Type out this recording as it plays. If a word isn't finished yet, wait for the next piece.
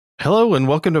Hello and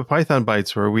welcome to Python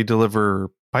Bytes, where we deliver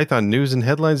Python news and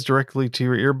headlines directly to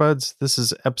your earbuds. This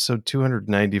is episode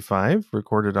 295,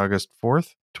 recorded August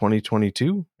 4th,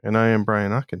 2022, and I am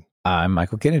Brian Ocken. I'm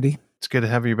Michael Kennedy. It's good to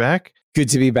have you back. Good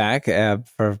to be back.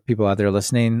 For people out there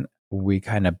listening, we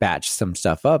kind of batched some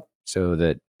stuff up so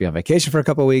that we're on vacation for a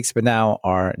couple of weeks, but now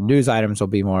our news items will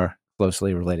be more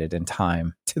closely related in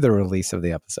time to the release of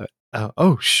the episode.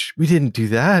 We didn't do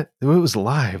that. It was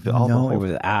live. It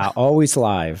was always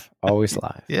live. Always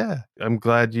live. Yeah. I'm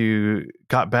glad you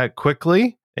got back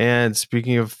quickly. And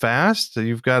speaking of fast,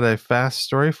 you've got a fast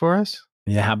story for us?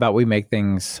 Yeah, how about we make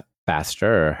things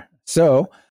faster? So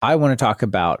I want to talk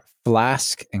about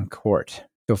Flask and Court.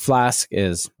 So Flask.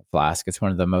 It's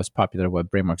one of the most popular web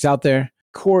frameworks out there.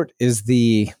 Court is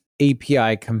the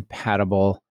API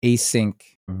compatible async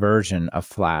version of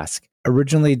Flask,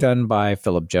 originally done by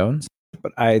Philip Jones.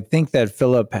 But I think that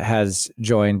Philip has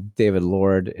joined David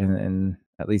Lord in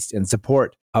at least in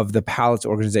support of the Palettes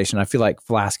organization. I feel like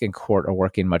Flask and Court are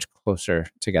working much closer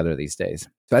together these days.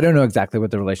 So I don't know exactly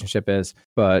what the relationship is,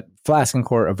 but Flask and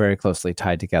Court are very closely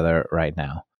tied together right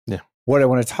now. Yeah. What I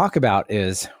want to talk about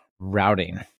is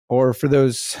routing, or for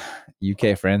those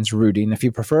UK friends, rooting if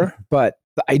you prefer. But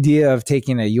the idea of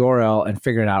taking a URL and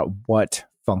figuring out what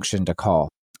function to call.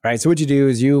 Right. So what you do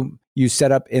is you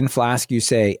set up in Flask, you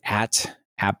say at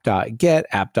app.get,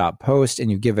 app.post, and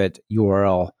you give it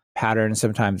URL pattern.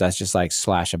 Sometimes that's just like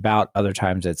 /about. Other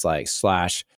times it's like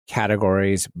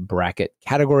 /categories, bracket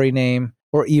category name,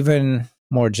 or even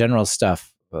more general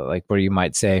stuff, like where you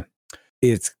might say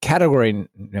it's category,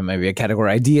 maybe a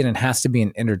category ID, and it has to be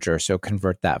an integer. So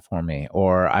convert that for me.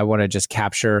 Or I want to just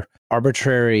capture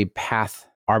arbitrary path,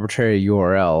 arbitrary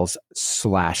URLs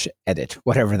 /edit,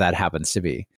 whatever that happens to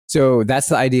be. So that's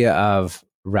the idea of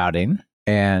routing.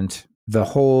 And the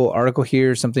whole article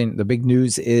here, the big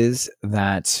news is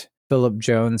that Philip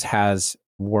Jones has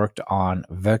worked on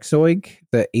Vexoig,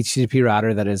 the HTTP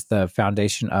router that is the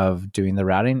foundation of doing the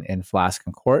routing in Flask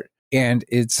and Court. And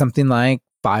it's something like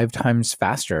 5 times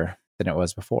faster than it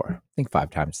was before. I think 5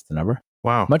 times is the number.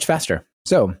 Wow. Much faster.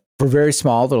 So for very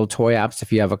small little toy apps,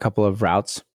 if you have a couple of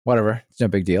routes, whatever, it's no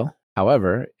big deal.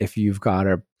 However, if you've got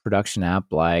a production app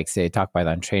like, say, Talk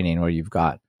Python Training, where you've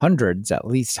got at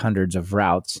least hundreds of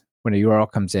routes, when a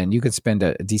URL comes in, you could spend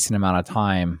a decent amount of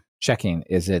time checking,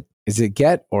 is it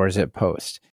get or is it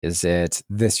post? Is it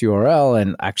this URL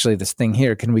and actually this thing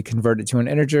here, can we convert it to an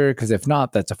integer? Because if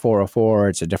not, that's a 404,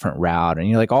 it's a different route.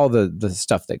 And like all the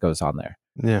stuff that goes on there.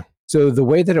 Yeah. So the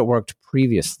way that it worked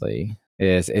previously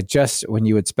is it just, when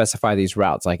you would specify these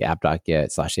routes like app.get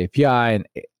 /API and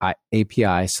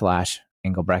API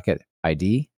 / bracket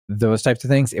ID, those types of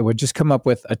things, it would just come up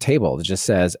with a table that just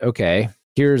says, okay,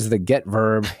 here's the get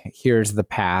verb, here's the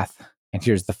path, and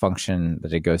here's the function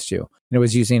that it goes to. And it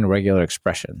was using regular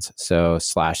expressions. So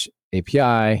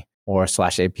 /API or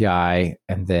 /API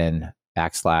and then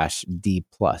 \D+,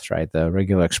 right? The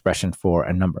regular expression for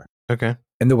a number. Okay.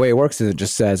 And the way it works is it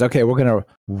just says, okay, we're going to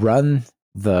run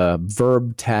the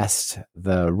verb test,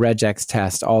 the regex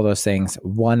test, all those things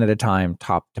one at a time,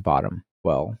 top to bottom.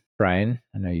 Well, Brian,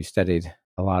 I know you studied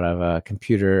a lot of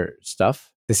computer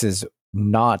stuff. This is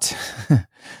not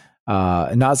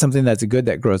something that's good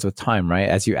that grows with time, right?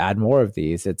 As you add more of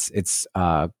these, it's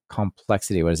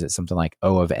complexity. What is it? Something like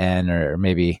O of n, or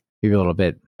maybe a little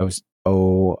bit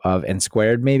O of n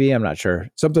squared, maybe. I'm not sure.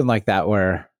 Something like that,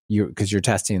 where because you're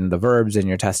testing the verbs and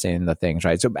you're testing the things,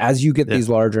 right? So as you get these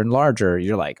larger and larger,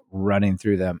 you're like running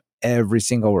through them every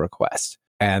single request.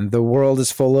 And the world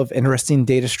is full of interesting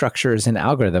data structures and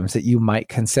algorithms that you might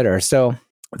consider. So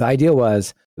the idea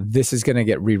was, this is going to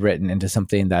get rewritten into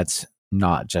something that's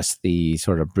not just the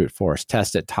sort of brute force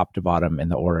test it top to bottom in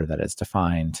the order that it's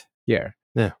defined here.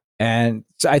 Yeah. And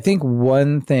so I think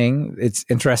one thing, it's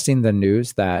interesting, the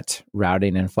news that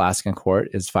routing in Flask and Court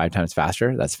is 5 times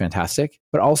faster. That's fantastic.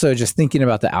 But also just thinking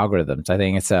about the algorithms, I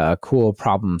think it's a cool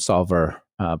problem solving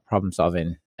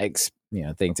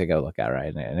thing to go look at,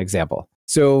 right? An example.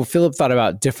 So Philip thought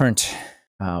about different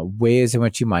ways in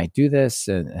which you might do this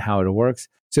and how it works.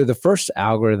 So the first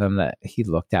algorithm that he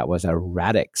looked at was a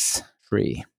radix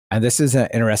tree. And this is an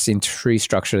interesting tree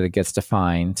structure that gets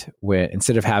defined where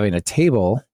instead of having a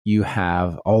table, you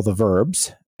have all the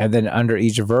verbs. And then under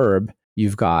each verb,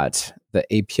 you've got the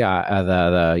API,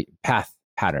 the path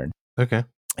pattern. Okay.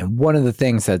 And one of the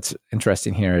things that's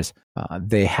interesting here is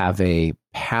they have a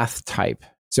path type.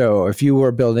 So if you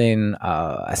were building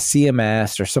a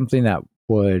CMS or something that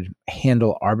would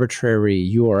handle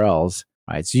arbitrary URLs,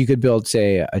 right? So you could build,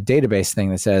 say, a database thing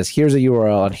that says, here's a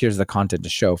URL and here's the content to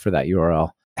show for that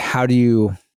URL. How do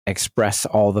you express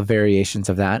all the variations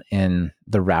of that in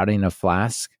the routing of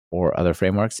Flask? or other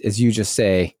frameworks is you just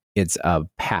say it's a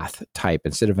path type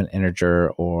instead of an integer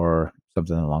or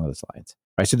something along those lines.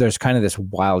 Right. So there's kind of this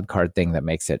wildcard thing that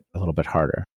makes it a little bit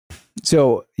harder.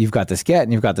 So you've got this get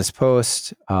and you've got this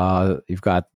post. You've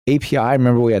got API.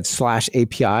 Remember, we had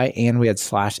 /API and we had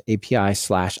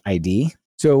 /API/ID.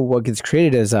 So what gets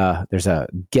created is there's a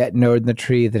get node in the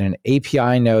tree, then an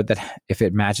API node that, if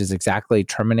it matches exactly,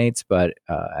 terminates, but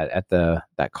at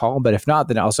that call. But if not,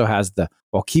 then it also has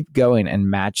keep going and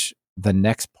match the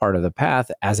next part of the path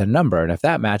as a number. And if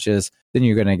that matches, then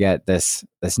you're going to get this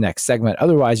next segment.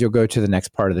 Otherwise, you'll go to the next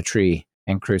part of the tree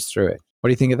and cruise through it. What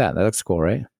do you think of that? That looks cool,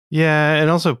 right? Yeah, and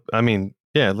also, I mean,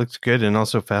 yeah, it looks good and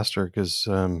also faster because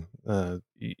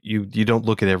you don't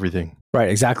look at everything. Right,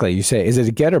 exactly. You say, is it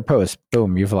a get or post?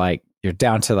 Boom, you're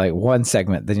down to like one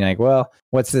segment. Then you're like, well,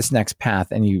 what's this next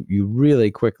path? And you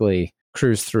really quickly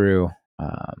cruise through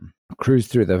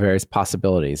the various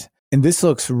possibilities. And this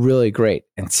looks really great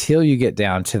until you get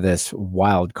down to this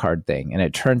wild card thing. And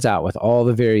it turns out with all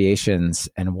the variations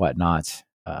and whatnot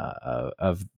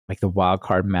of like the wild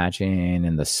card matching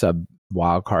and the sub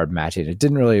wild card matching, it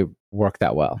didn't really work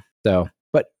that well. So,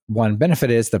 but one benefit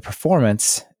is the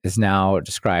performance is now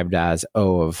described as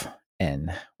O of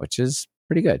N, which is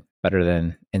pretty good, better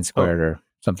than N squared or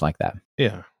something like that.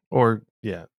 Yeah.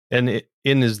 And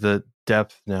N is the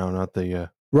depth now, not the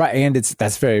right. And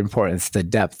that's very important. It's the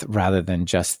depth rather than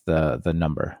just the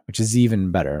number, which is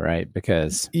even better, right?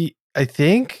 Because I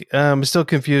think I'm still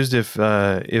confused if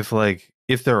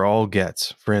they're all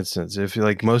gets, for instance, if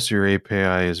like most of your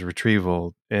API is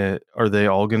retrieval, are they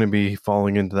all going to be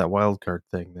falling into that wildcard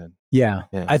thing then? Yeah,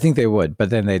 I think they would, but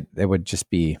then they would just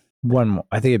be one more.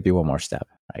 I think it'd be one more step,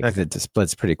 right? Because it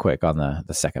splits pretty quick on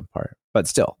the second part. But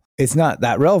still, it's not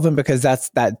that relevant because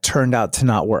that turned out to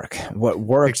not work. What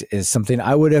worked is something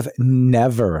I would have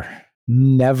never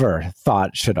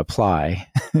thought should apply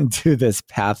to this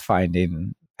path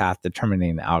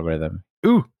determining algorithm.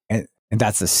 Ooh. And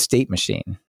that's a state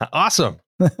machine. Awesome.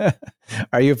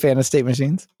 Are you a fan of state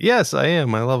machines? Yes, I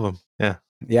am. I love them. Yeah.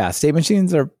 Yeah. State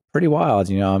machines are pretty wild.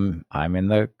 You know, I'm in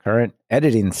the current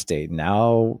editing state.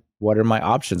 Now, what are my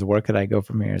options? Where could I go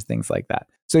from here? Things like that.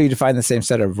 So you define the same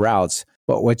set of routes,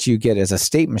 but what you get is a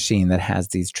state machine that has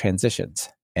these transitions.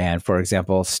 And for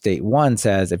example, state 1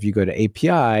 says, if you go to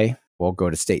API, we'll go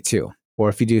to state 2. Or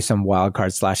if you do some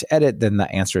wildcard /edit, then the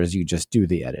answer is you just do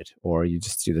the edit, or you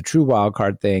just do the true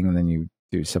wildcard thing, and then you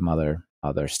do some other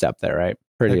step there, right?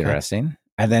 Pretty interesting.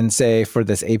 And then say for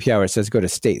this API where it says go to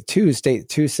state 2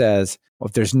 says, well,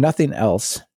 if there's nothing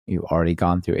else, you've already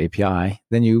gone through API,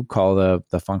 then you call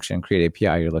the function create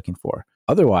API you're looking for.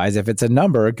 Otherwise, if it's a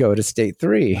number, go to state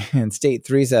 3. And state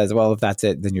 3 says, well, if that's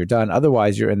it, then you're done.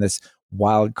 Otherwise, you're in this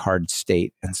wildcard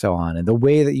state and so on. And the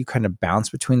way that you kind of bounce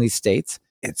between these states,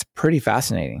 it's pretty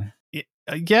fascinating.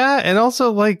 Yeah. And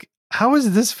also, like, how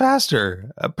is this faster?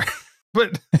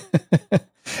 But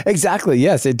exactly.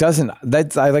 Yes, it doesn't.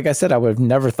 Like I said, I would have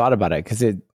never thought about it because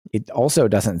it also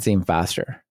doesn't seem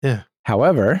faster. Yeah.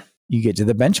 However, you get to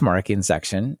the benchmarking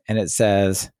section and it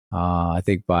says, I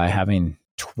think by having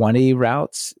 20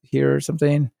 routes here or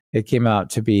something, it came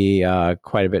out to be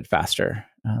quite a bit faster.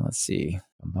 Let's see.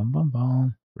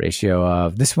 Ratio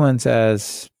of this one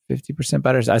says 50%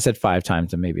 better. I said 5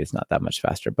 times, and maybe it's not that much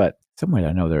faster, but somewhere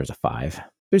I know there's a 5.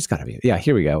 There's got to be. Yeah,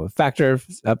 here we go. Factor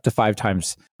up to 5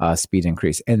 times speed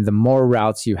increase. And the more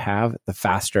routes you have, the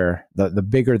faster, the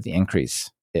bigger the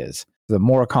increase is. The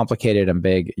more complicated and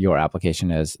big your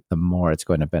application is, the more it's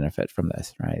going to benefit from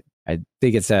this, right? I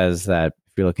think it says that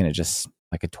if you're looking at just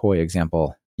like a toy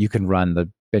example, you can run the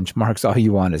benchmarks all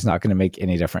you want. It's not going to make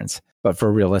any difference. But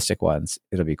for realistic ones,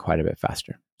 it'll be quite a bit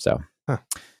faster. So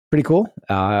pretty cool.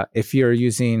 If you're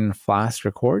using Flask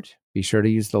Record, be sure to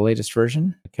use the latest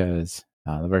version because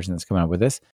the version that's coming out with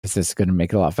this is going to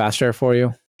make it a lot faster for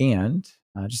you. And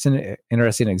just an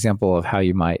interesting example of how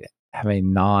you might have a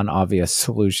non-obvious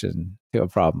solution to a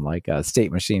problem, like a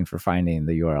state machine for finding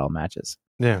the URL matches.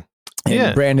 Yeah. And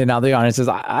yeah. Brandon out the audience says,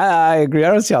 I agree.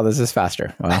 I don't see how this is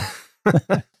faster. Well,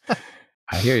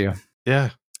 I hear you. Yeah.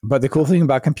 But the cool thing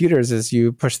about computers is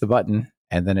you push the button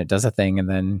and then it does a thing and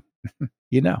then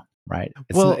right?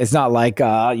 It's not like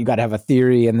you got to have a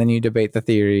theory and then you debate the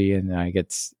theory and like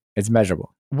it's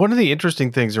measurable. One of the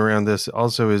interesting things around this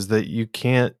also is that you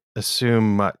can't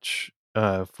assume much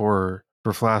for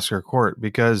Flask or Quart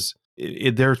because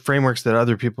there are frameworks that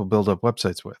other people build up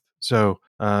websites with. So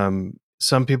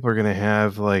some people are going to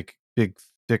have like big,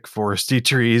 thick foresty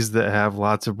trees that have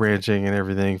lots of branching and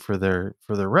everything for their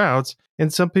routes,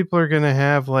 and some people are going to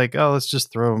have like, oh, let's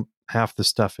just throw half the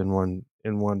stuff in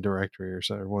in one directory or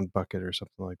so, or one bucket or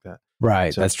something like that.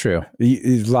 Right. So That's true.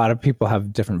 A lot of people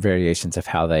have different variations of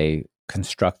how they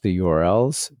construct the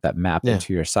URLs that map yeah.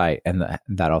 into your site, and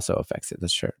that also affects it.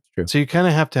 That's true. It's true. So you kind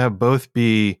of have to have both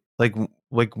be like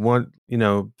one,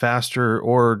 faster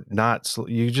or not.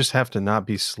 You just have to not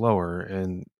be slower,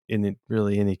 and in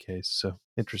really any case. So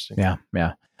interesting. Yeah.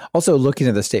 Yeah. Also, looking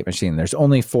at the state machine, there's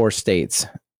only 4 states.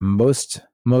 Most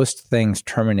things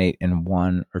terminate in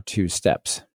 1 or 2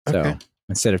 steps. So Okay.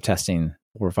 instead of testing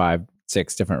 4, 5,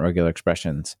 6 different regular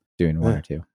expressions, doing 1 or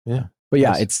 2. Yeah. But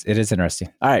yeah, Nice. it is interesting.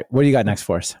 All right, what do you got next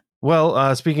for us?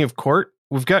 Well, speaking of court,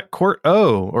 we've got Court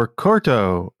O or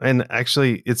Corto, and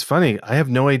actually, it's funny. I have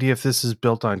no idea if this is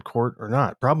built on Court or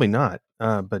not. Probably not,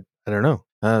 but I don't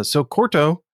know. So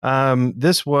Corto,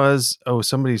 this was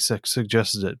somebody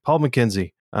suggested it. Paul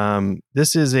McKenzie.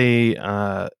 This is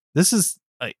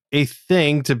a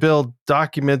thing to build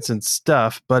documents and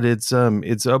stuff, but it's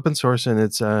open source and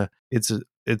it's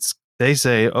they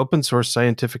say open source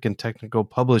scientific and technical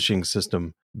publishing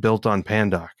system built on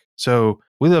Pandoc. So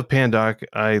we love Pandoc.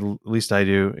 At least I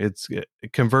do.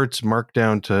 It converts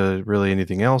Markdown to really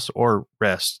anything else, or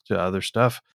REST to other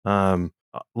stuff.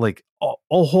 Like a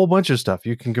whole bunch of stuff.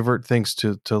 You can convert things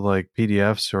to like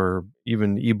PDFs or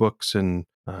even ebooks and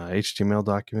HTML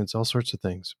documents, all sorts of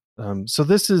things. So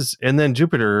this is, and then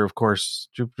Jupyter, of course.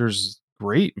 Jupyter's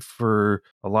great for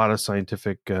a lot of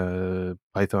scientific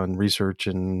Python research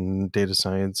and data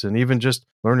science, and even just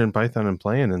learning Python and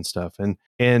playing and stuff.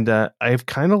 And I've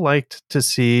kind of liked to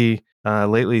see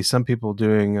lately some people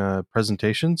doing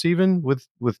presentations even with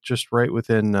just right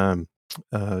within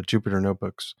Jupyter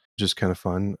notebooks, which is kind of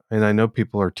fun. And I know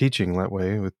people are teaching that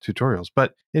way with tutorials.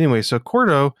 But anyway, so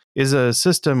Corto is a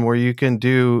system where you can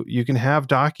have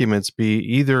documents be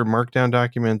either Markdown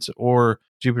documents or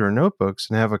Jupyter notebooks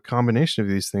and have a combination of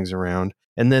these things around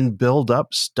and then build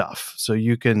up stuff. So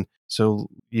you've got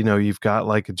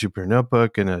like a Jupyter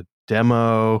notebook and a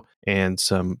demo and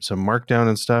some Markdown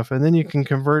and stuff. And then you can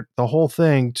convert the whole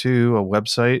thing to a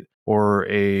website or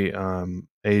a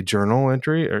journal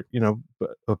entry, or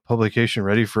a publication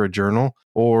ready for a journal,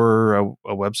 or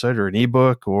a website or an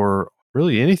ebook, or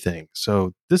really anything.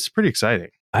 So this is pretty exciting.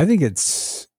 I think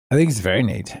it's very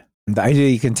neat. The idea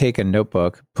you can take a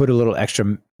notebook, put a little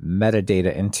extra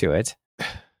metadata into it,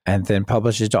 and then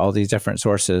publish it to all these different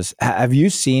sources. Have you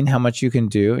seen how much you can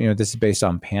do? This is based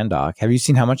on Pandoc. Have you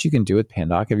seen how much you can do with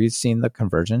Pandoc? Have you seen the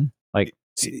conversion? Like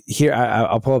here,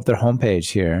 I'll pull up their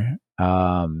homepage here.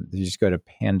 You just go to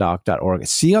pandoc.org.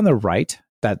 See on the right,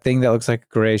 that thing that looks like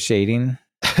gray shading?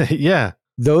 Yeah.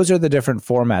 Those are the different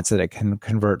formats that it can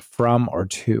convert from or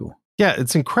to. Yeah,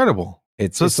 it's incredible.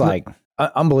 It's like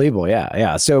unbelievable. Yeah,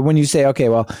 yeah. So when you say, okay,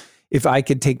 well, if I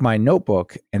could take my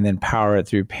notebook and then power it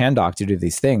through Pandoc to do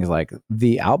these things, like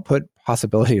the output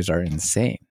possibilities are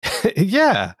insane.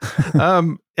 Yeah.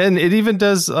 And it even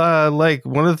does like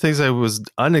one of the things that was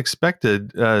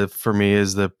unexpected for me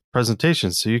is the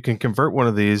presentation. So you can convert one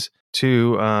of these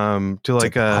to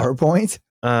like a PowerPoint.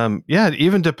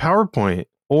 Even to PowerPoint.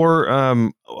 Or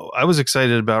I was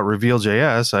excited about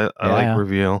Reveal.js. I like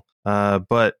Reveal.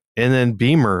 But and then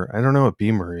Beamer. I don't know what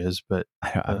Beamer is, but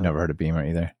I've never heard of Beamer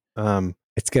either.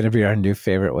 It's going to be our new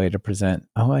favorite way to present.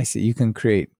 Oh, I see. You can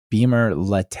create Beamer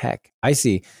LaTeX. I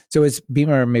see. So it's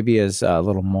Beamer maybe is a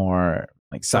little more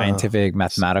like scientific,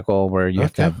 mathematical, where you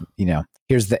have to have,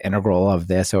 here's the integral of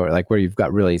this, or like where you've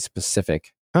got really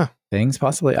specific things,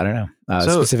 possibly. I don't know,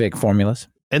 specific formulas.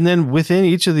 And then within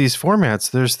each of these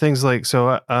formats, there's things like,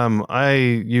 so I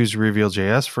use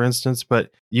Reveal.js, for instance,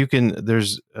 but you can,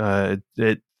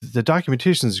 the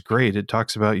documentation is great. It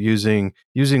talks about using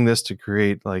this to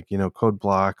create like, code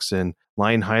blocks and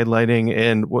line highlighting.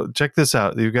 And check this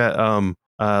out. You've got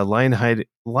line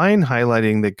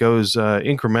highlighting that goes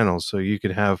incremental. So you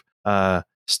can have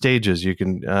stages. You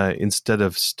can, instead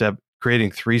of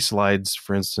creating 3 slides,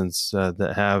 for instance,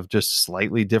 that have just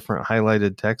slightly different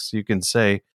highlighted text, you can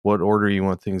say what order you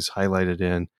want things highlighted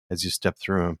in as you step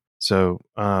through them. So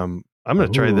I'm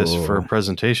going to try this for a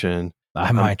presentation.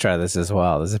 I might try this as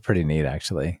well. This is pretty neat,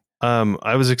 actually.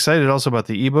 I was excited also about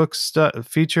the ebooks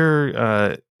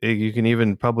feature. You can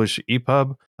even publish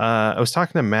EPUB. I was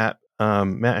talking to Matt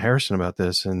Harrison about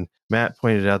this, and Matt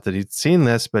pointed out that he'd seen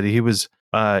this, but he was,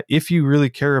 if you really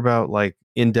care about like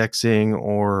indexing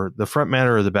or the front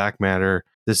matter or the back matter,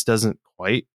 this doesn't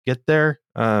quite get there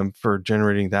for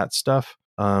generating that stuff.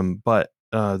 But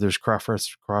there's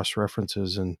cross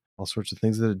references and all sorts of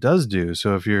things that it does do.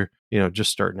 So if you're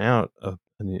just starting out a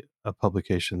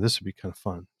publication, this would be kind of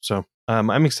fun. So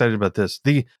I'm excited about this.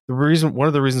 One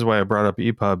of the reasons why I brought up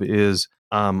EPUB is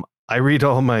I read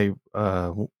all my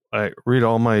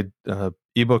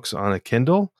ebooks on a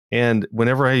Kindle. And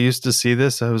whenever I used to see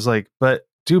this, I was like, but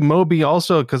do Mobi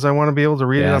also, because I want to be able to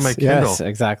read it on my Kindle. Yes,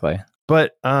 exactly.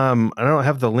 But I don't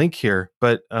have the link here,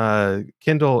 but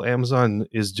Kindle, Amazon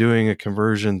is doing a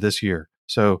conversion this year.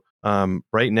 So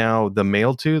right now, the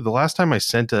the last time I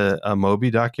sent a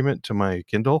Mobi document to my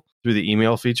Kindle through the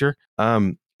email feature,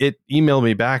 it emailed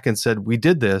me back and said, we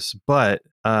did this, but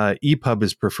EPUB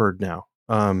is preferred now.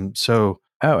 Oh,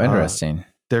 interesting.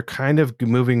 They're kind of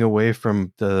moving away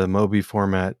from the Mobi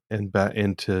format and back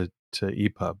into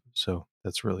EPUB. So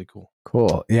that's really cool.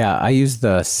 Cool. Yeah, I use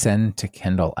the Send to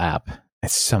Kindle app.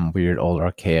 It's some weird old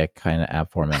archaic kind of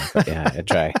app format. But yeah, I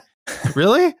try.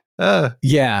 Really?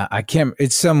 Yeah, I can't.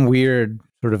 It's some weird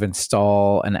sort of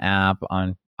install an app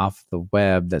off the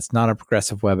web that's not a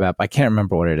progressive web app. I can't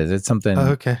remember what it is. It's something.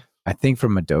 Okay. I think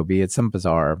from Adobe. It's some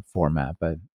bizarre format,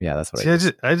 but yeah, that's what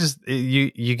I use.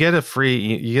 You get a free,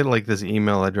 you get like this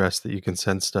email address that you can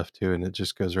send stuff to, and it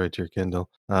just goes right to your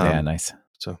Kindle. Yeah, nice.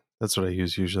 So that's what I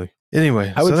use usually.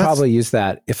 Anyway, I would probably use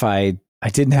that if I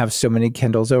didn't have so many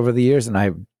Kindles over the years, and I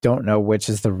don't know which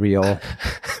is the real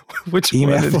which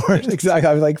email for it. Exactly.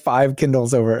 I have like 5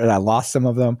 Kindles over, and I lost some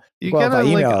of them. You gotta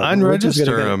like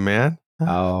unregister them, man.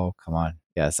 Oh, come on.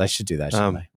 Yes, I should do that.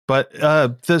 Shouldn't I? But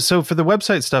so for the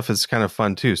website stuff, it's kind of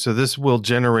fun too. So this will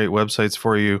generate websites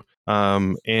for you,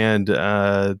 and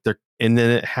then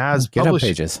it has GitHub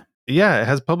pages. Yeah, it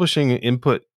has publishing in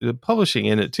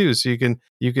it too. So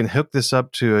you can hook this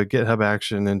up to a GitHub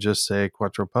action and just say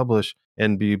Quattro publish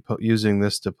and be using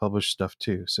this to publish stuff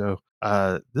too. So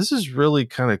this is really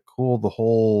kind of cool. The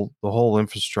whole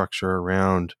infrastructure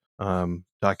around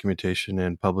documentation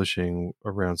and publishing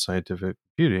around scientific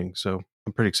computing. So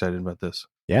I'm pretty excited about this.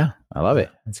 Yeah, I love it.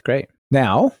 It's great.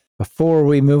 Now, before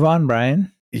we move on,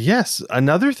 Brian. Yes,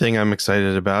 another thing I'm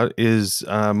excited about is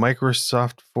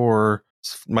Microsoft for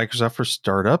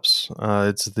Startups.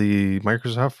 It's the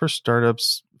Microsoft for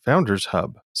Startups Founders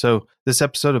Hub. So this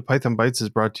episode of Python Bytes is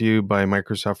brought to you by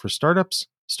Microsoft for Startups.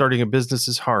 Starting a business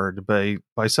is hard. By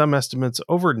some estimates,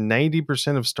 over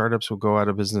 90% of startups will go out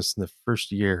of business in the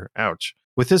first year. Ouch.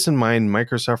 With this in mind,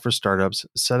 Microsoft for Startups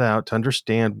set out to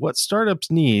understand what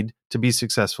startups need to be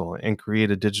successful and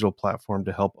create a digital platform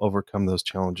to help overcome those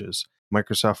challenges.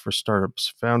 Microsoft for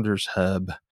Startups Founders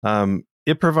Hub.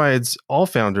 It provides all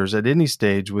founders at any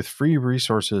stage with free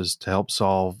resources to help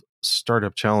solve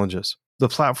startup challenges. The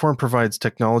platform provides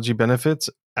technology benefits,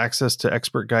 access to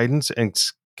expert guidance, and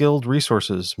skilled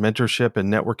resources, mentorship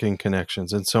and networking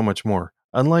connections, and so much more.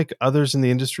 Unlike others in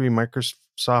the industry,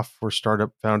 Microsoft for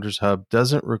Startup Founders Hub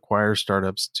doesn't require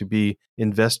startups to be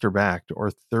investor-backed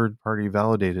or third-party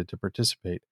validated to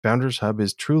participate. Founders Hub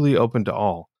is truly open to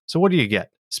all. So what do you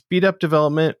get? Speed up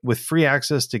development with free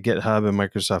access to GitHub and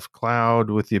Microsoft Cloud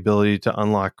with the ability to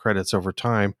unlock credits over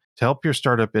time. To help your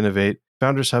startup innovate,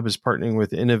 Founders Hub is partnering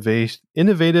with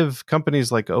innovative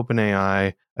companies like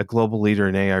OpenAI, a global leader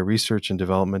in AI research and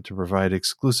development, to provide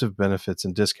exclusive benefits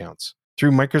and discounts.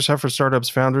 Through Microsoft for Startups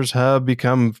Founders Hub,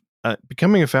 becoming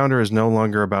a founder is no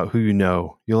longer about who you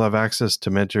know. You'll have access to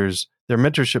mentors, their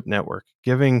mentorship network,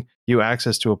 giving you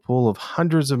access to a pool of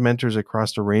hundreds of mentors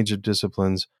across a range of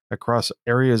disciplines, across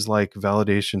areas like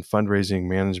validation, fundraising,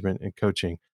 management, and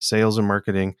coaching, sales and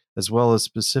marketing, as well as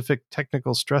specific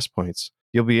technical stress points.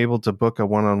 You'll be able to book a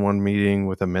one-on-one meeting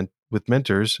with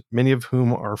mentors, many of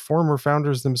whom are former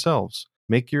founders themselves.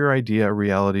 Make your idea a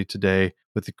reality today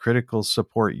with the critical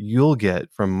support you'll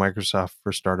get from Microsoft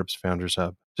for Startups Founders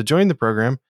Hub. To join the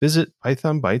program, visit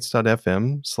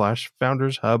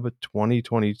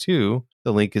pythonbytes.fm/foundershub2022.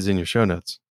 The link is in your show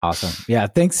notes. Awesome. Yeah,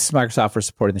 thanks Microsoft for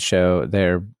supporting the show.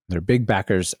 They're big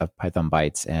backers of Python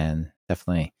Bytes and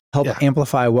definitely help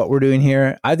amplify what we're doing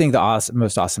here. I think the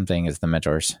most awesome thing is the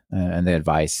mentors and the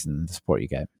advice and the support you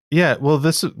get. Yeah, well,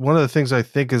 this is one of the things I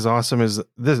think is awesome is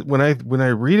this. When I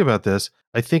read about this,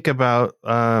 I think about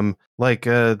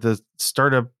the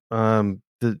startup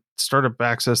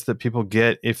access that people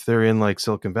get if they're in like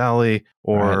Silicon Valley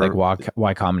or like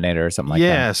Y Combinator or something like that.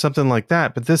 Yeah, something like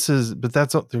that. But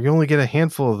you only get a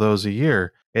handful of those a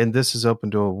year, and this is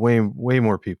open to way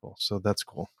more people. So that's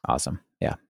cool. Awesome.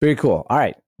 Yeah, very cool. All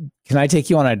right, can I take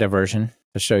you on a diversion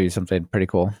to show you something pretty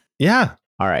cool? Yeah.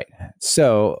 All right.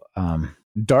 So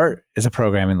Dart is a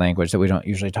programming language that we don't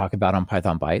usually talk about on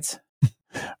Python Bytes,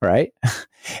 right?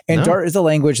 And Dart is a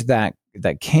language that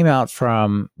came out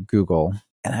from Google,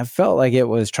 and I felt like it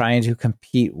was trying to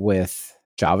compete with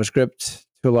JavaScript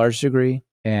to a large degree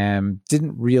and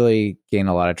didn't really gain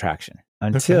a lot of traction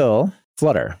until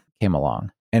Flutter came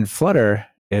along. And Flutter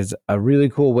is a really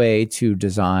cool way to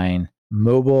design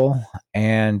mobile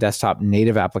and desktop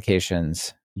native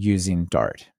applications using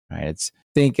Dart. Right? It's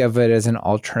think of it as an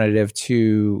alternative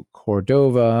to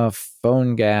Cordova,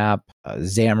 PhoneGap,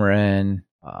 Xamarin,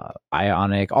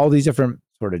 Ionic, all these different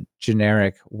sort of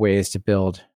generic ways to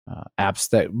build apps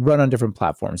that run on different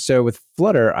platforms. So with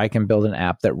Flutter, I can build an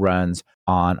app that runs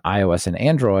on iOS and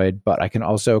Android, but I can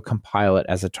also compile it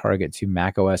as a target to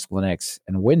macOS, Linux,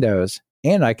 and Windows.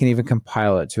 And I can even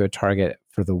compile it to a target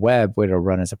for the web where it'll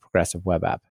run as a progressive web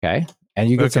app. Okay. And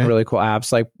you get some really cool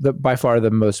apps. Like by far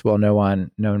the most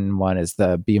known one is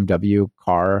the BMW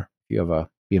car. If you have a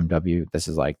BMW, this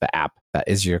is like the app that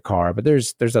is your car. But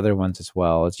there's other ones as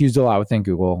well. It's used a lot within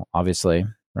Google, obviously,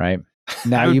 right?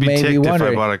 Now I would you be may ticked be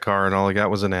wondering. if I bought a car and all I got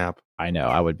was an app. I know,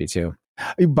 I would be too.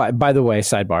 By the way,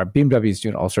 sidebar, BMW is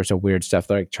doing all sorts of weird stuff.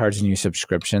 They're like charging you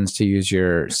subscriptions to use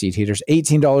your seat heaters.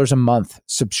 $18 a month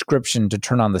subscription to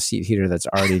turn on the seat heater that's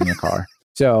already in your car.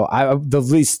 So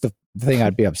the thing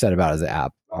I'd be upset about is the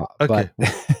app. Okay. But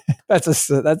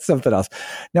that's something else.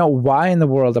 Now, why in the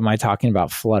world am I talking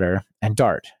about Flutter and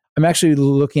Dart? I'm actually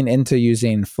looking into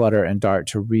using Flutter and Dart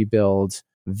to rebuild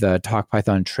the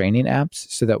TalkPython training apps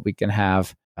so that we can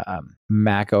have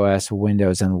Mac OS,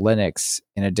 Windows, and Linux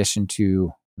in addition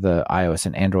to the iOS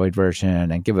and Android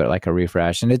version, and give it like a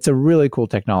refresh. And it's a really cool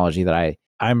technology that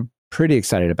I'm pretty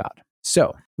excited about.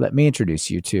 So let me introduce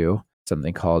you to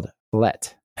something called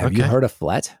Flet. Have you heard of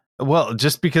Flet? Well,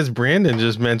 just because Brandon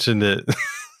just mentioned it.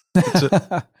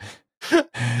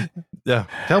 Yeah.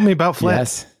 Tell me about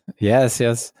Flet.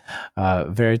 Yes.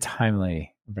 Very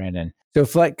timely, Brandon. So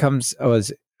Flet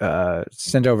was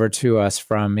sent over to us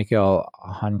from Mikhail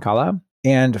Hankala.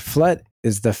 And Flet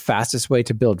is the fastest way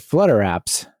to build Flutter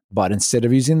apps, but instead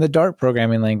of using the Dart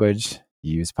programming language,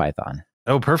 use Python.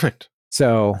 Oh, perfect.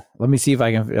 So let me see if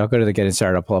I'll go to the Getting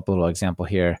Started. I'll pull up a little example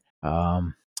here.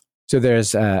 So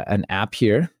there's an app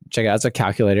here. Check it out. It's a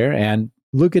calculator. And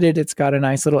look at it. It's got a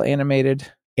nice little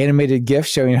animated GIF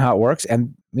showing how it works.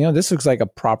 And, this looks like a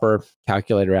proper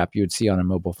calculator app you would see on a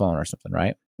mobile phone or something,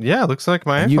 right? Yeah, it looks like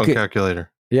my iPhone calculator.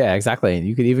 Yeah, exactly. And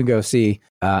you could even go see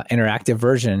interactive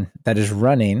version that is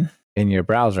running in your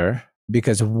browser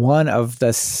because one of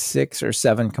the 6 or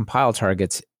 7 compile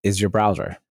targets is your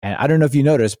browser. And I don't know if you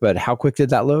noticed, but how quick did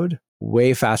that load?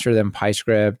 Way faster than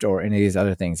PyScript or any of these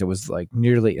other things. It was like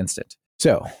nearly instant.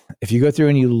 So if you go through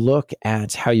and you look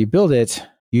at how you build it,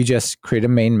 you just create a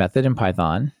main method in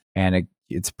Python and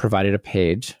it's provided a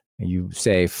page. You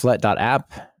say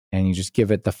flet.app and you just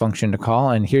give it the function to call.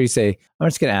 And here you say, I'm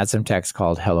just going to add some text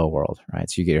called hello world, right?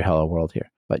 So you get your hello world here,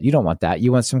 but you don't want that.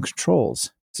 You want some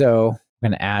controls. So I'm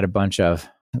going to add a bunch of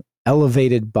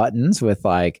elevated buttons with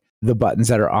like the buttons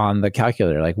that are on the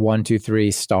calculator, like 1, 2,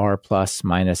 3, star, plus,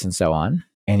 minus, and so on.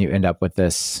 And you end up with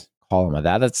this column of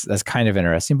that. That's kind of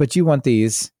interesting, but you want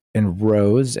these in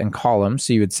rows and columns.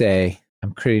 So you would say,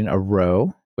 I'm creating a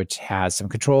row which has some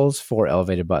controls for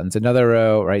elevated buttons, another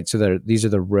row, right? So these are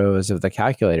the rows of the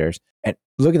calculators. And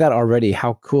look at that already,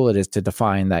 how cool it is to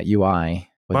define that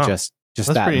UI with just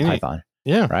that in Python.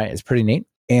 Yeah. Right? It's pretty neat.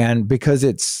 And because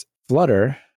it's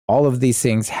Flutter, all of these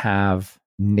things have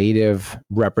native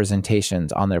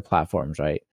representations on their platforms,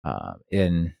 right?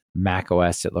 In Mac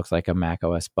OS, it looks like a Mac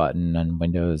OS button, and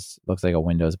Windows looks like a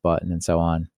Windows button, and so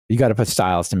on. You got to put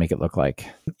styles to make it look like,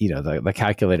 the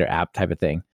calculator app type of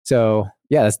thing. So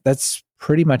yeah, that's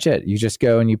pretty much it. You just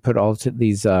go and you put all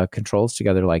these controls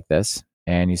together like this,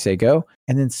 and you say go.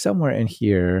 And then somewhere in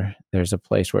here, there's a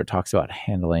place where it talks about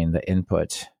handling the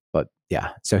input. But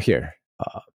yeah, so here,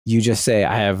 you just say,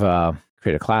 I have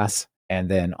create a class, and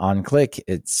then on click,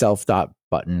 it's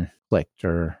self.button clicked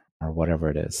or whatever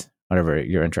it is, whatever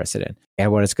you're interested in.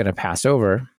 And what it's going to pass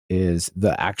over is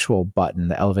the actual button,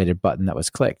 the elevated button that was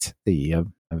clicked, the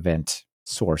event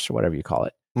source or whatever you call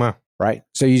it. Wow. Right.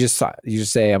 So you just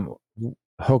say,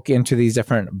 hook into these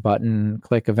different button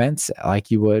click events like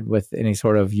you would with any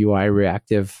sort of UI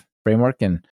reactive framework.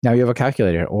 And now you have a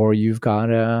calculator, or you've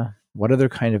got what other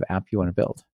kind of app you want to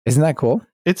build. Isn't that cool?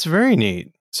 It's very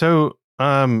neat. So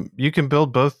you can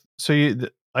build both. So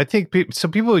I think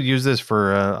people would use this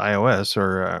for iOS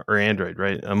or Android,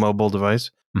 right? A mobile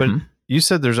device. But you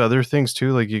said there's other things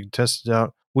too, like you can test it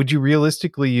out. Would you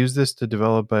realistically use this to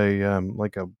develop a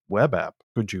web app?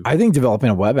 Could you? I think developing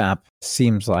a web app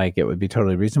seems like it would be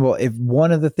totally reasonable. If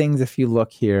one of the things, if you look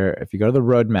here, if you go to the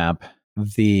roadmap,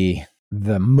 the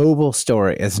mobile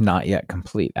store is not yet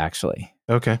complete, actually.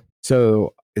 Okay.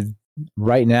 So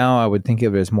right now, I would think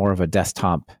of it as more of a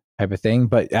desktop type of thing.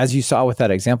 But as you saw with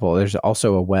that example, there's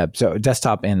also a web, so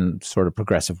desktop and sort of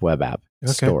progressive web app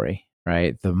story.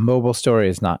 Right. The mobile story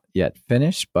is not yet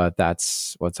finished, but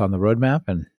that's what's on the roadmap.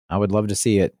 And I would love to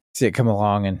see it come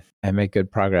along and make good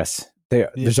progress.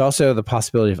 There's also the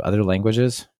possibility of other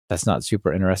languages. That's not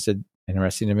super interesting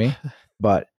to me.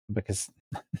 but because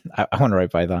I want to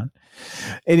write Python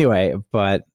anyway,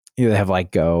 but they have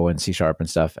like Go and C# and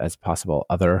stuff as possible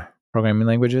other programming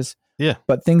languages. Yeah.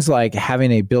 But things like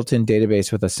having a built-in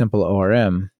database with a simple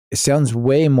ORM, it sounds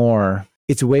way more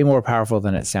powerful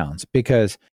than it sounds.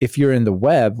 Because if you're in the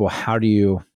web, well, how do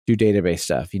you do database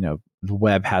stuff? The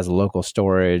web has local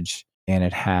storage and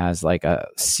it has like a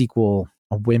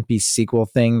wimpy SQL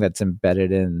thing that's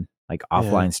embedded in like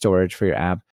offline storage for your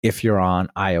app. If you're on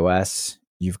iOS,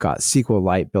 you've got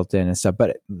SQLite built in and stuff,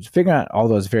 but figuring out all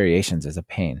those variations is a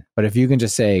pain. But if you can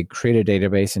just say, create a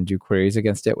database and do queries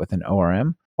against it with an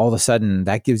ORM, all of a sudden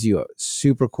that gives you a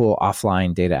super cool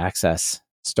offline data access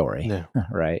story,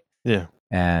 right? Yeah.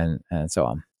 And so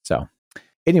on. So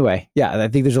anyway, I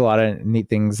think there's a lot of neat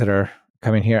things that are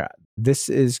coming here. This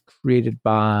is created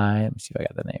by, let me see if I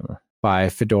got the name, by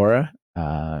Fedora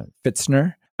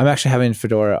Fitzner. I'm actually having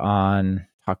Fedora on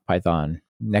Talk Python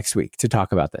next week to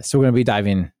talk about this. So we're going to be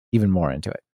diving even more into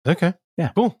it. Okay. Yeah.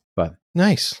 Cool. But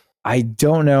nice. I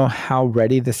don't know how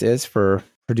ready this is for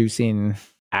producing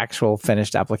actual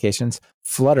finished applications.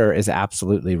 Flutter is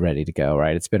absolutely ready to go,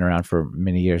 right? It's been around for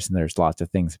many years and there's lots of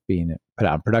things being put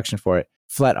out in production for it.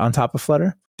 Flat on top of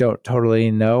Flutter, don't totally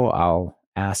know. I'll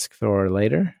ask for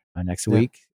later next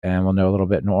week and we'll know a little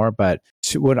bit more. But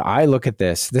when I look at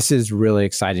this is really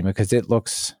exciting because it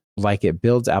looks like it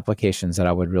builds applications that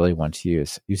I would really want to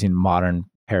use using modern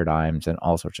paradigms and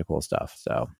all sorts of cool stuff.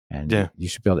 So, and you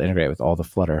should be able to integrate with all the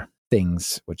Flutter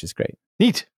things, which is great.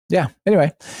 Neat. Yeah.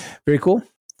 Anyway, very cool.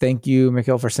 Thank you,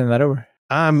 Mikhail, for sending that over.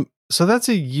 So that's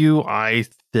a UI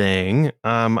thing.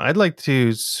 I'd like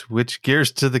to switch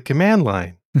gears to the command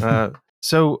line.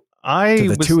 So to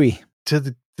the TUI. To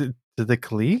the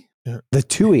CLI? The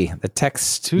TUI, the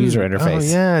text user interface.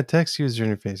 Oh yeah, text user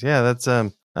interface. Yeah, that's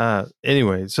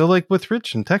anyway, so like with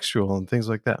rich and textual and things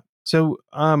like that. So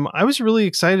I was really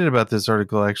excited about this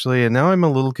article actually, and now I'm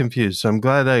a little confused. So I'm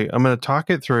glad I'm going to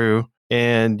talk it through,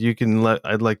 and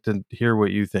I'd like to hear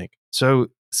what you think. So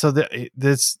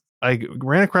I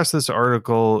ran across this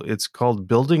article. It's called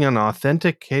 "Building an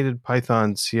Authenticated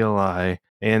Python CLI,"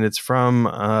 and it's from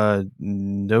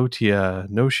Notia.ai,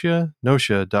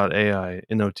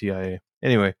 Notia.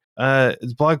 Anyway,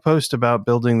 it's a blog post about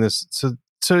building this.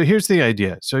 So here's the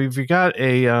idea. So if you got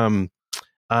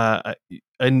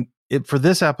for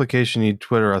this application, you need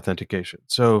Twitter authentication.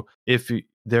 So if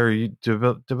they're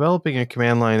developing a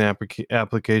command line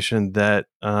application that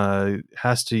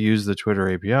has to use the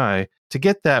Twitter API, to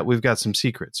get that, we've got some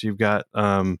secrets. You've got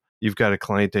a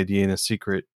client ID and a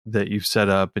secret that you've set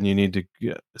up, and you need to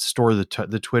store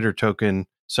the Twitter token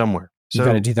somewhere. So you've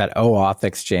got to do that OAuth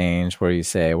exchange where you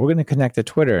say, we're going to connect to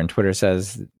Twitter, and Twitter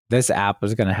says this app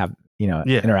is going to have,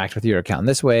 interact with your account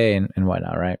this way and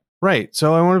whatnot, right? Right.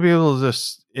 So I want to be able to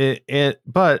just,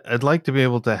 but I'd like to be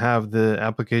able to have the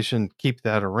application keep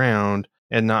that around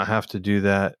and not have to do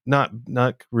that, not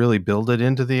really build it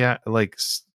into the app. Like,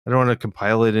 I don't want to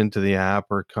compile it into the app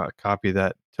or copy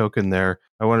that token there.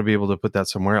 I want to be able to put that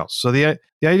somewhere else. So the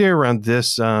idea around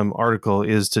this article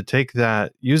is to take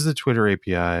that, use the Twitter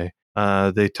API.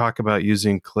 They talk about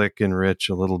using Click and Rich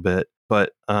a little bit,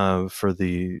 but for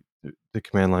the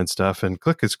command line stuff, and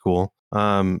Click is cool.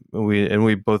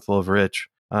 We both love Rich.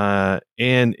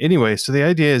 And anyway, so the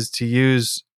idea is to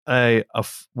use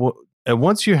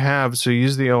once you have, so you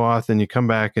use the OAuth and you come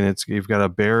back and you've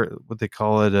got what they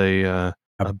call it,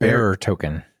 a bearer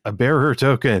token,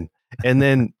 and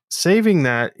then saving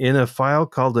that in a file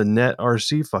called a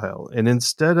netrc file. And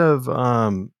instead of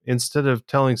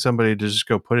telling somebody to just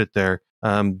go put it there,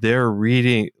 they're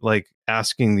reading, like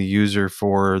asking the user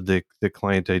for the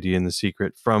client ID and the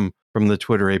secret from the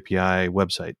Twitter API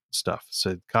website stuff.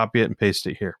 So copy it and paste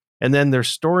it here. And then they're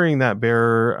storing that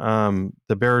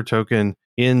the bearer token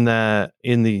in the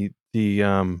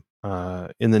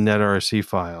netrc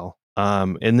file.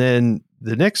 And then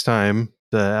the next time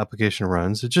the application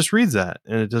runs, it just reads that,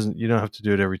 and you don't have to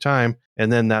do it every time.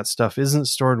 And then that stuff isn't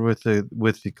stored with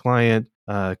the client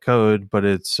code, but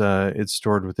it's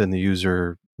stored within the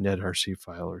user netrc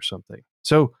file or something.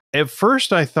 So at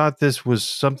first I thought this was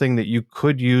something that you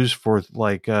could use for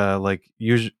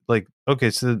okay,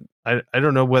 so I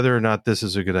don't know whether or not this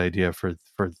is a good idea for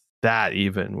that,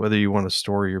 even whether you want to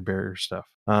store your bearer stuff.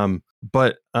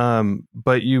 But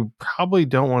you probably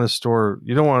don't want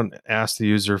to ask the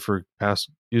user for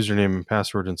username and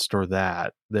password and store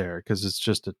that there, because it's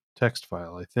just a text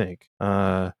file, I think.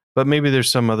 But maybe there's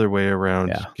some other way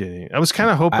around getting. I was kind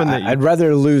of hoping that I'd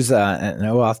rather lose an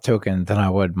OAuth token than I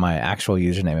would my actual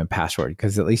username and password,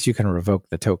 because at least you can revoke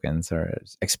the tokens or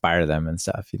expire them and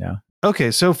stuff,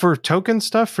 Okay, so for token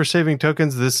stuff, for saving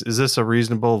tokens, is this a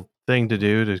reasonable thing to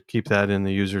do to keep that in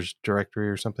the user's directory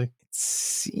or something? It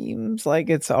seems like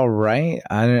it's all right.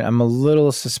 I'm a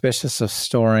little suspicious of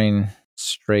storing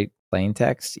straight plain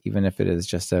text, even if it is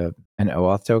just an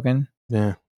OAuth token.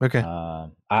 Yeah. Okay.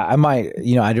 I might,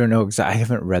 I don't know exactly. I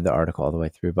haven't read the article all the way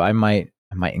through, but I might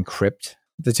encrypt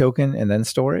the token and then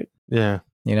store it. Yeah.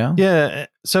 Yeah.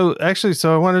 So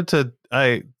I wanted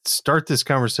to start this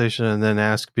conversation and then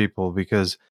ask people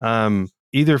because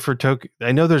either for token,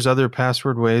 I know there's other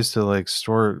password ways to like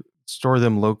store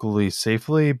them locally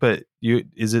safely, but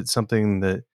is it something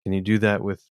that can you do that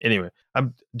with? Anyway,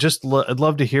 I'm just I'd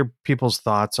love to hear people's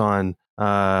thoughts on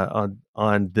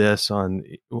this on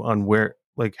where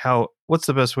like what's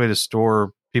the best way to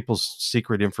store people's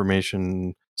secret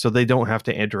information so they don't have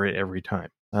to enter it every time.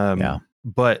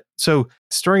 But so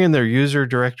storing in their user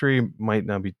directory might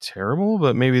not be terrible,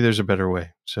 but maybe there's a better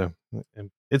way. So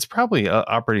it's probably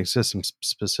operating system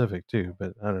specific too,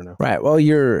 but I don't know. Right. Well,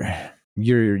 your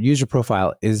user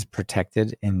profile is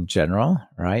protected in general,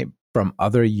 right, from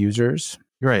other users.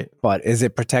 Right. But is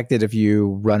it protected if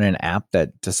you run an app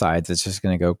that decides it's just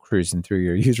going to go cruising through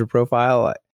your user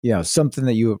profile? Something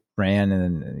that you ran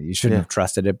and you shouldn't have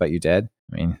trusted it, but you did.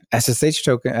 I mean, SSH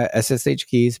token, SSH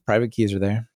keys, private keys are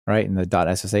there, right, in the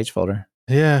 .ssh folder.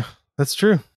 Yeah, that's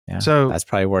true. Yeah, so that's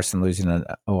probably worse than losing an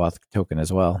OAuth token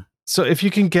as well. So if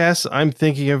you can guess, I'm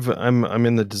thinking of I'm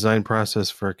in the design process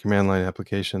for a command line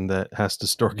application that has to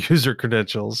store user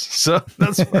credentials. So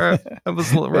that's where I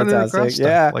was running across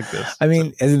stuff like this. I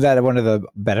mean, isn't that one of the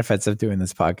benefits of doing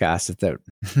this podcast? Is that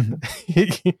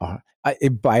a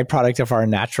byproduct of our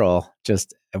natural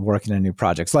just working in new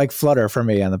projects, like Flutter for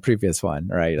me on the previous one,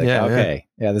 right? Like,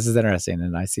 this is interesting,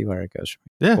 and I see where it goes.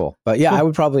 Yeah, cool. But yeah, cool. I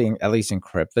would probably at least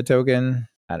encrypt the token.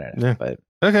 I don't know, but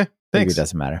okay, thanks. Maybe it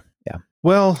doesn't matter. Yeah.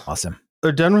 Well, awesome.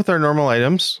 They're done with our normal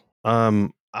items.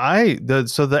 So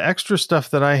the extra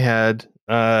stuff that I had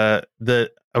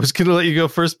that I was going to let you go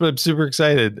first, but I'm super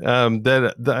excited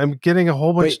that I'm getting a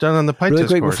whole bunch done on the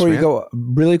PyTest course.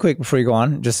 Really quick before you go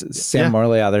on, just Sam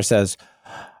Morley out there says,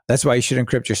 that's why you should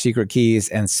encrypt your secret keys,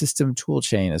 and system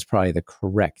toolchain is probably the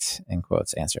correct, in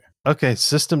quotes, answer. Okay,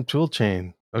 system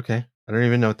toolchain. Okay. I don't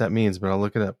even know what that means, but I'll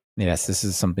look it up. Yes, this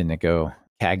is something to go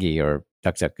Kaggy or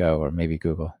DuckDuckGo or maybe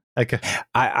Google. Okay.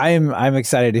 I'm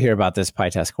excited to hear about this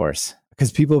PyTest course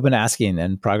because people have been asking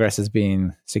and progress is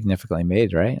being significantly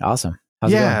made, right? Awesome.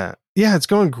 How's it going? Yeah, it's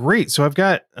going great. So I've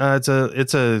got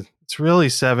it's really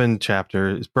 7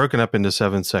 chapters. It's broken up into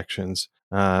 7 sections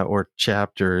or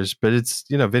chapters, but it's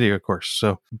video course.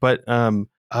 So, but I'm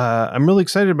really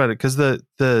excited about it because the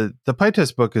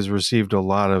PyTest book has received a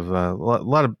lot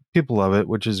of people love it,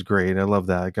 which is great. I love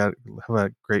that. I have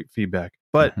a great feedback,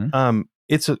 but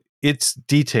it's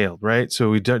detailed, right?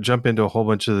 So we jump into a whole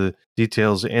bunch of the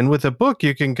details, and with a book,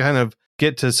 you can kind of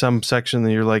get to some section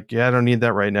that you're like, yeah, I don't need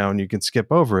that right now, and you can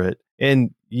skip over it.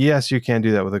 And yes, you can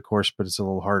do that with a course, but it's a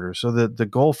little harder. So the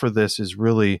goal for this is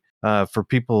really for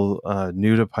people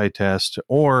new to PyTest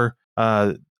or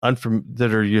that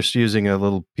are just using a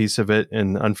little piece of it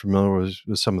and unfamiliar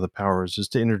with some of the powers, is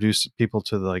to introduce people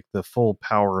to the full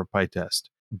power of PyTest,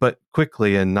 but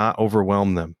quickly and not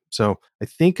overwhelm them. So I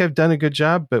think I've done a good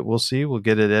job, but we'll see. We'll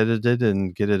get it edited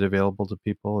and get it available to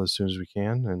people as soon as we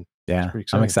can. And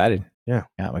I'm excited. Yeah,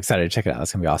 I'm excited to check it out.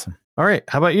 It's gonna be awesome. All right,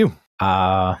 how about you? Do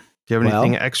you have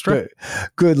anything extra?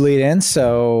 Good lead in.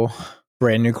 So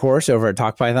brand new course over at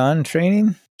TalkPython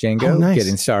training. Django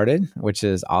getting started, which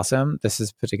is awesome. This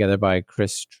is put together by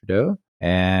Chris Trudeau,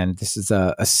 and this is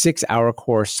a 6-hour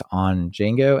course on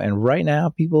Django. And right now,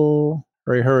 people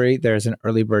hurry! There's an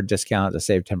early bird discount to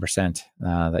save 10%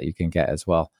 that you can get as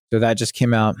well. So that just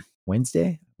came out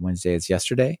Wednesday. Wednesday is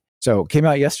yesterday. So it came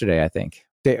out yesterday, I think.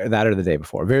 That or the day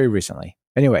before, very recently.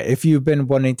 Anyway, if you've been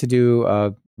wanting to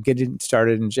do getting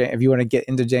started in Django, if you want to get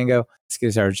into Django, this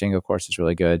Get Started Django course is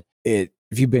really good. If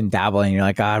you've been dabbling, you're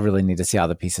like, I really need to see how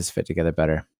the pieces fit together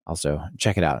better. Also,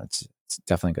 check it out. It's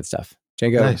definitely good stuff.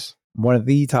 Django, one of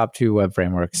the top 2 web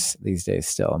frameworks these days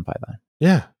still in Python.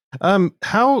 Yeah.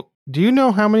 Do you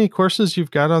know how many courses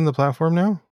you've got on the platform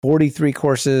now? 43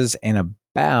 courses and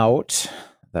about,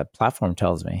 that platform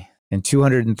tells me, and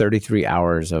 233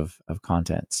 hours of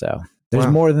content. So there's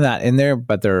more than that in there,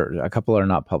 but a couple are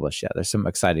not published yet. There's some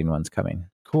exciting ones coming.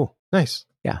 Cool. Nice.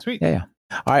 Yeah. Sweet. Yeah.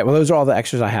 All right. Well, those are all the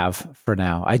extras I have for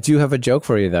now. I do have a joke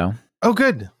for you, though. Oh,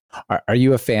 good. Are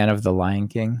you a fan of The Lion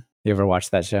King? You ever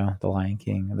watched that show, The Lion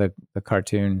King, the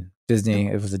cartoon Disney?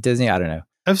 It was a Disney. I don't know.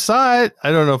 I saw it.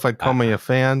 I don't know if I'd call me a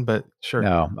fan, but sure.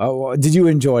 No. Oh, well, did you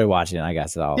enjoy watching it? I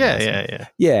guess all.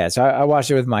 Yeah. So I watched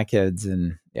it with my kids,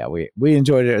 and we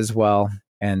enjoyed it as well.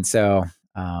 And so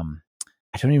I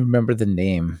don't even remember the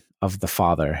name of the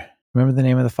father. Remember the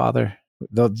name of the father?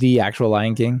 The actual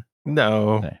Lion King?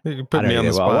 No, you put me on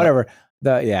the spot. Well, whatever.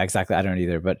 Yeah, exactly. I don't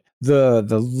either. But the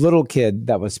little kid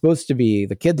that was supposed to be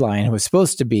the kid lion, who was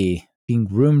supposed to be being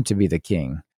groomed to be the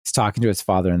king, is talking to his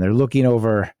father, and they're looking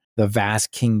over the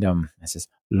vast kingdom. It says,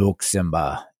 "Look,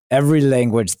 Simba, every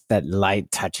language that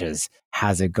light touches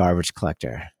has a garbage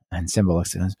collector." And Simba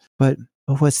looks at him, but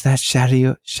what's that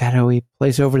shadowy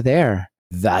place over there?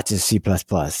 That is C++.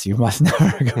 You must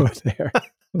never go there.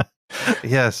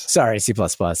 Yes. Sorry, C++,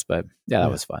 but yeah,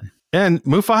 that was fun. And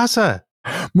Mufasa.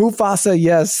 Mufasa,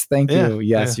 yes, thank you.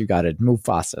 Yeah, Yes, you got it.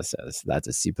 Mufasa says that's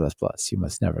a C++. You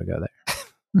must never go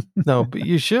there. No, but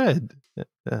you should.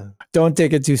 Don't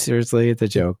take it too seriously. It's a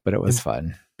joke, but it was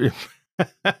fun.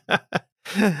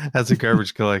 As a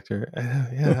garbage collector.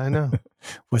 Yeah, I know.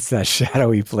 What's that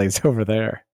shadowy place over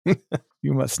there?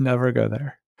 You must never go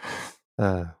there.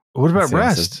 What about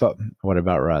Rust? But what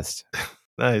about Rust?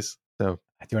 Nice. So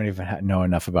I don't even know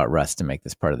enough about Rust to make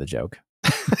this part of the joke.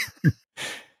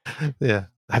 Yeah.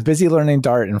 I'm busy learning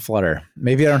Dart and Flutter.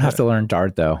 Maybe I don't have to learn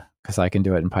Dart though, because I can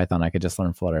do it in Python. I could just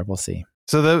learn Flutter. We'll see.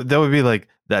 So that would be like,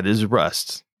 that is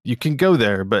Rust. You can go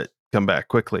there, but come back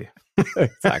quickly.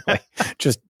 Exactly.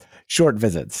 Just short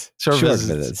visits. Short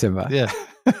visits. Yeah.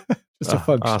 Just a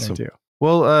function awesome. or two.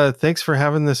 Well, thanks for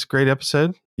having this great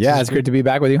episode. Yeah, it's great to be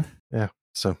back with you. Yeah.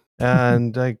 So,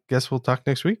 and I guess we'll talk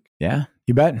next week. Yeah,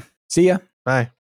 you bet. See ya. Bye.